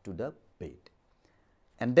up to the bed.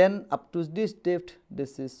 And then up to this depth,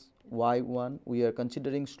 this is y1. We are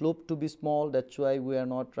considering slope to be small, that is why we are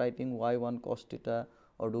not writing y1 cos theta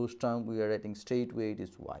or those terms, we are writing straight way, it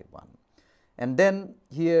is y1. And then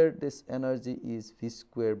here this energy is v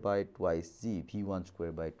square by twice g, v1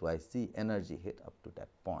 square by twice g, energy head up to that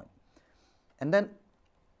point. And then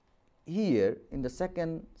here in the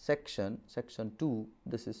second section, section 2,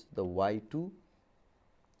 this is the y2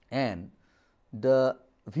 and the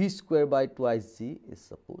v square by twice g is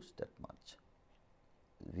suppose that much,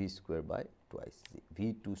 v square by twice g,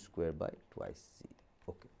 v2 square by twice g.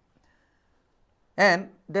 Okay. And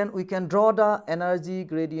then we can draw the energy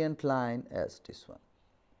gradient line as this one,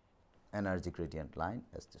 energy gradient line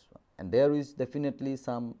as this one, and there is definitely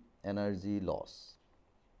some energy loss.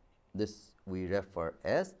 This we refer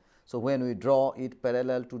as. So, when we draw it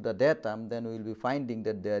parallel to the datum, then we will be finding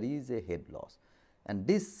that there is a head loss, and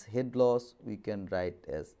this head loss we can write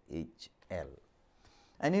as HL.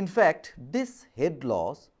 And in fact, this head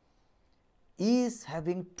loss is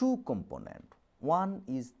having two components. One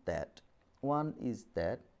is that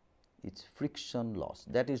it's friction loss,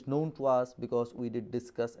 that is known to us because we did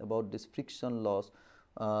discuss about this friction loss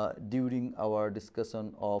during our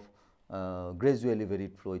discussion of gradually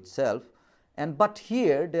varied flow itself. And but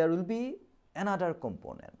here there will be another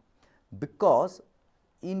component, because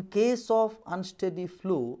in case of unsteady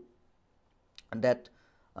flow that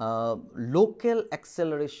local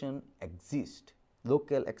acceleration exists.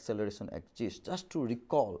 Just to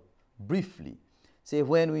recall briefly, say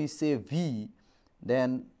when we say v,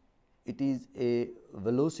 then it is a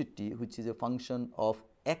velocity which is a function of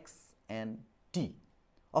x and t.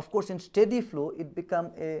 Of course, in steady flow it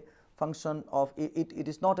becomes a function of it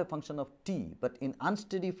is not a function of t, but in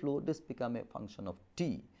unsteady flow this become a function of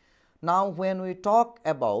t. Now, when we talk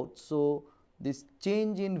about, so this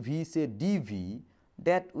change in v, say dv,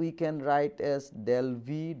 that we can write as del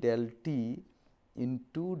v del t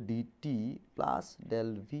into dt plus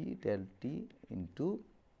del v del t into,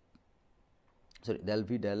 sorry, del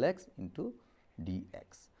v del x into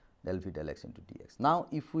dx, del v del x into dx. Now,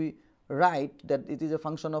 if we write that it is a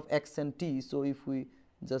function of x and t, so if we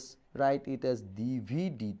just write it as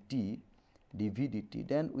dv dt,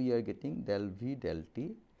 then we are getting del v del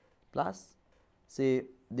t plus, say,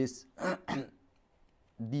 this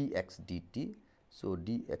dx dt. So,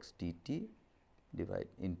 dx dt divide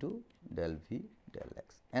into del v del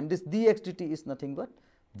x, and this dx dt is nothing but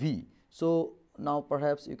v. So, now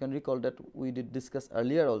perhaps you can recall that we did discuss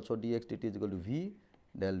earlier also dx dt is equal to v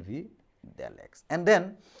del x, and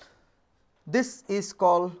then this is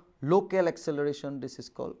called local acceleration, this is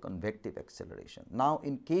called convective acceleration. Now,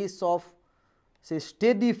 in case of, say,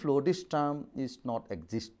 steady flow, this term is not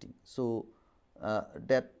existing. So,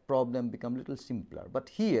 that problem become little simpler, but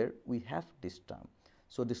here we have this term.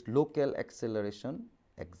 So, this local acceleration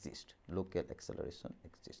exists,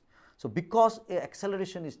 So, because a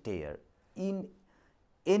acceleration is there in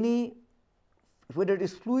any, whether it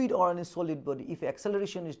is fluid or any solid body, if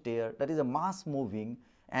acceleration is there, that is a mass moving,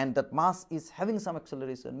 and that mass is having some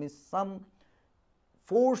acceleration, means some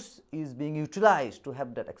force is being utilized to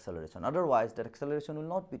have that acceleration, otherwise that acceleration will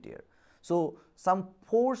not be there. So, some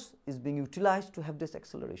force is being utilized to have this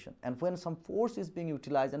acceleration, and when some force is being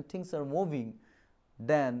utilized and things are moving,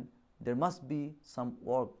 then there must be some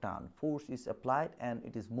work done. Force is applied and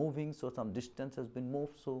it is moving, so some distance has been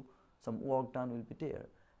moved, so some work done will be there,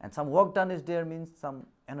 and some work done is there means some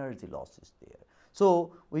energy loss is there.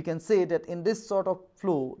 So, we can say that in this sort of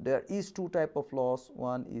flow there is two type of loss,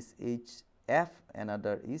 one is HF,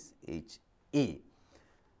 another is HA.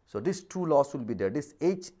 So, this two loss will be there. This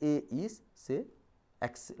H A is say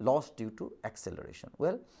loss due to acceleration.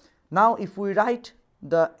 Well, now if we write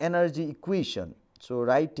the energy equation, so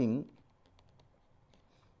writing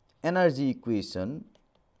energy equation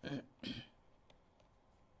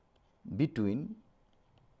between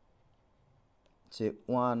say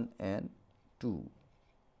 1 and 2,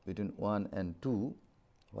 between 1 and 2,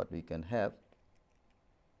 what we can have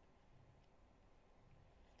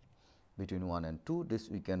between 1 and 2, this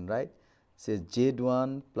we can write say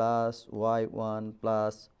Z1 plus Y1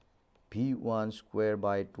 plus V1 square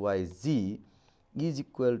by twice Z is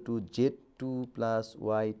equal to Z2 plus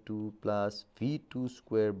Y2 plus V2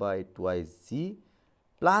 square by twice Z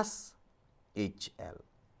plus HL.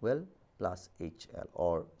 Well, plus HL,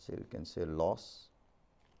 or say we can say loss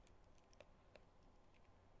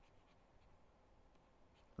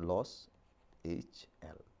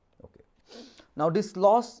HL. Okay. Now, this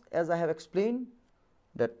loss, as I have explained,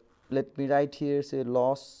 that let me write here say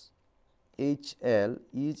loss HL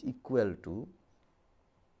is equal to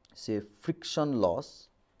say friction loss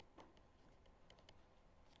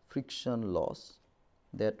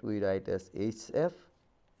that we write as HF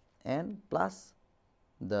and plus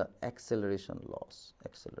the acceleration loss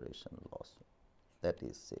that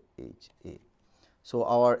is say HA. So,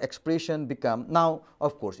 our expression become, now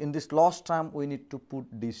of course, in this loss term we need to put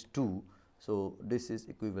these two. So, this is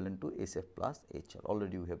equivalent to SF plus HL,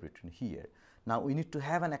 already we have written here. Now, we need to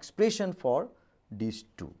have an expression for these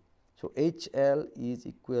two. So, HL is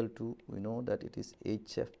equal to, we know that it is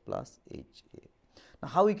HF plus HA. Now,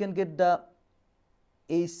 how we can get the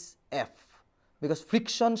SF? Because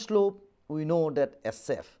friction slope, we know that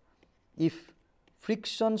SF. If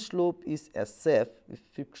friction slope is SF, if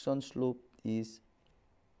friction slope is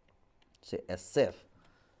say SF,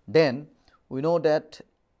 then we know that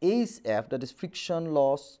HF, that is friction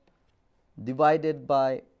loss divided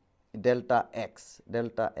by delta x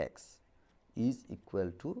is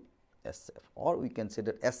equal to SF, or we can say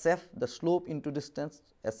that SF, the slope into distance,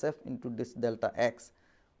 SF into this delta x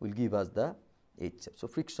will give us the HF. So,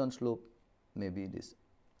 friction slope may be this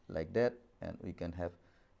like that, and we can have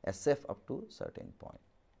SF up to certain point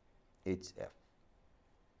HF,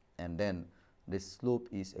 and then this slope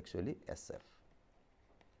is actually SF,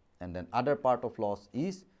 and then other part of loss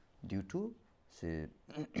is due to say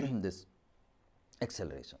this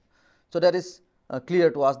acceleration. So, that is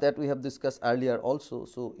clear to us, that we have discussed earlier also.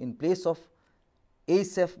 So, in place of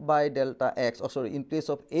SF by delta x, or sorry, in place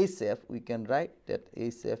of SF we can write that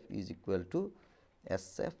SF is equal to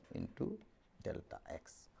SF into delta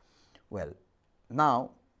x. Well,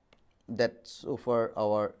 now that, so for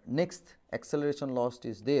our next acceleration loss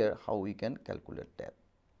is there, how we can calculate that.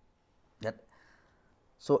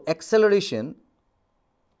 So, acceleration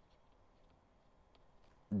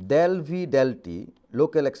del V del t,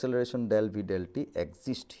 local acceleration del V del t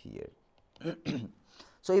exists here.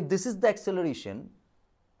 So, if this is the acceleration,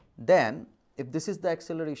 then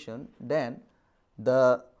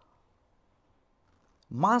the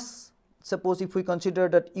mass, suppose if we consider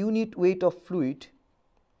that unit weight of fluid,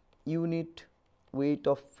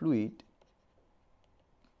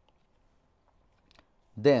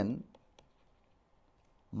 then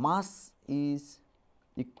mass is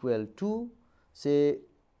equal to say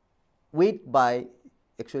weight by,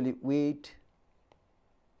 actually weight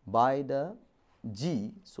by the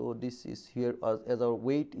g. So, this is here as our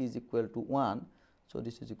weight is equal to 1. So,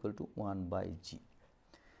 this is equal to 1 by g,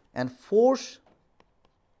 and force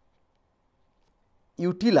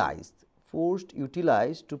utilized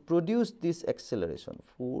to produce this acceleration,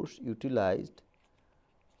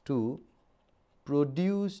 to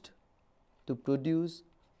produce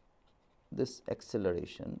this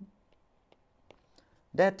acceleration,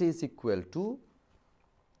 that is equal to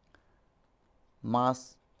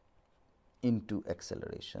mass into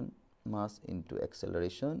acceleration.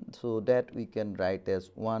 So, that we can write as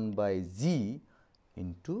 1 by z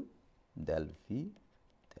into del V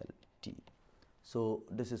del t. So,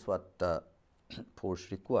 this is what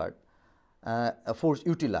force required, force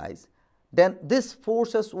utilized. Then this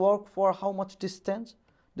forces work for how much distance?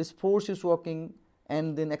 This force is working,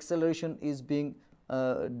 and then acceleration is being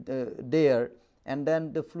there, and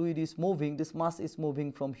then the fluid is moving, this mass is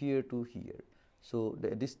moving from here to here. So,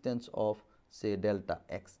 the distance of say delta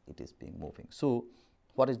x, it is being moving. So,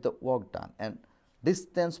 what is the work done? And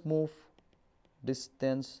distance moved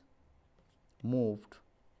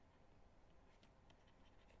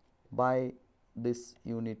by this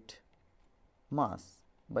unit mass,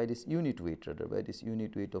 by this unit weight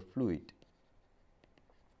of fluid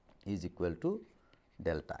is equal to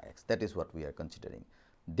delta x. That is what we are considering.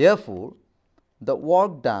 Therefore, the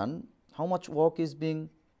work done, how much work is being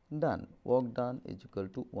done. Work done is equal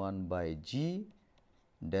to 1 by G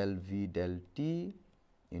del V del T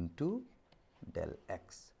into del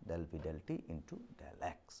X, del V del T into del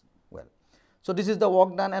X. Well, so this is the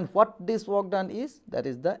work done, and what this work done is, that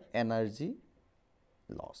is the energy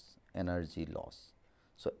loss, energy loss.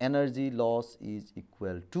 So, energy loss is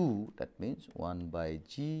equal to, that means 1 by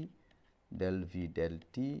G del V del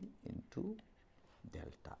T into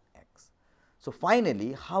delta X. So,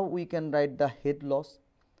 finally, how we can write the head loss?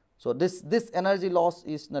 So, this energy loss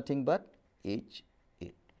is nothing but H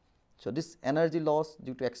A. So, this energy loss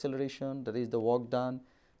due to acceleration, that is the work done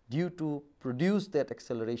due to produce that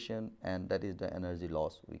acceleration, and that is the energy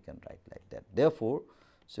loss, we can write like that. Therefore,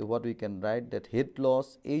 so what we can write, that head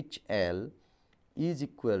loss H L is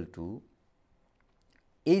equal to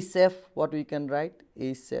SF, what we can write,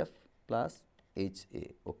 SF plus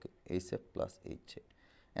HA, okay, SF plus HA,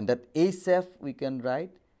 and that SF we can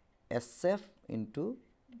write SF into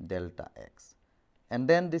delta X, and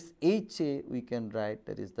then this HA we can write,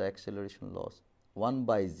 that is the acceleration loss, 1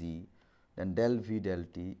 by Z, then del V del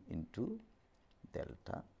T into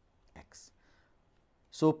delta X.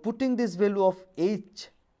 So, putting this value of H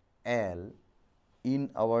L in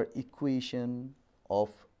our equation of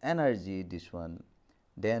energy, this one,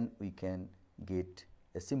 then we can get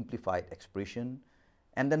a simplified expression,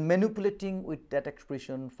 and then manipulating with that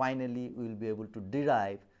expression, finally we will be able to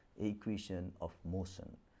derive a equation of motion,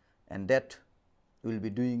 and that we will be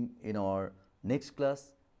doing in our next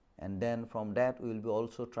class. And then from that we will be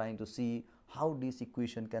also trying to see how this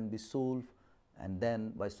equation can be solved, and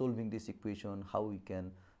then by solving this equation, how we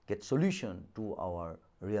can get solution to our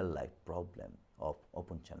real life problem of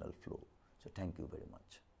open channel flow. So, thank you very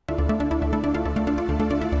much.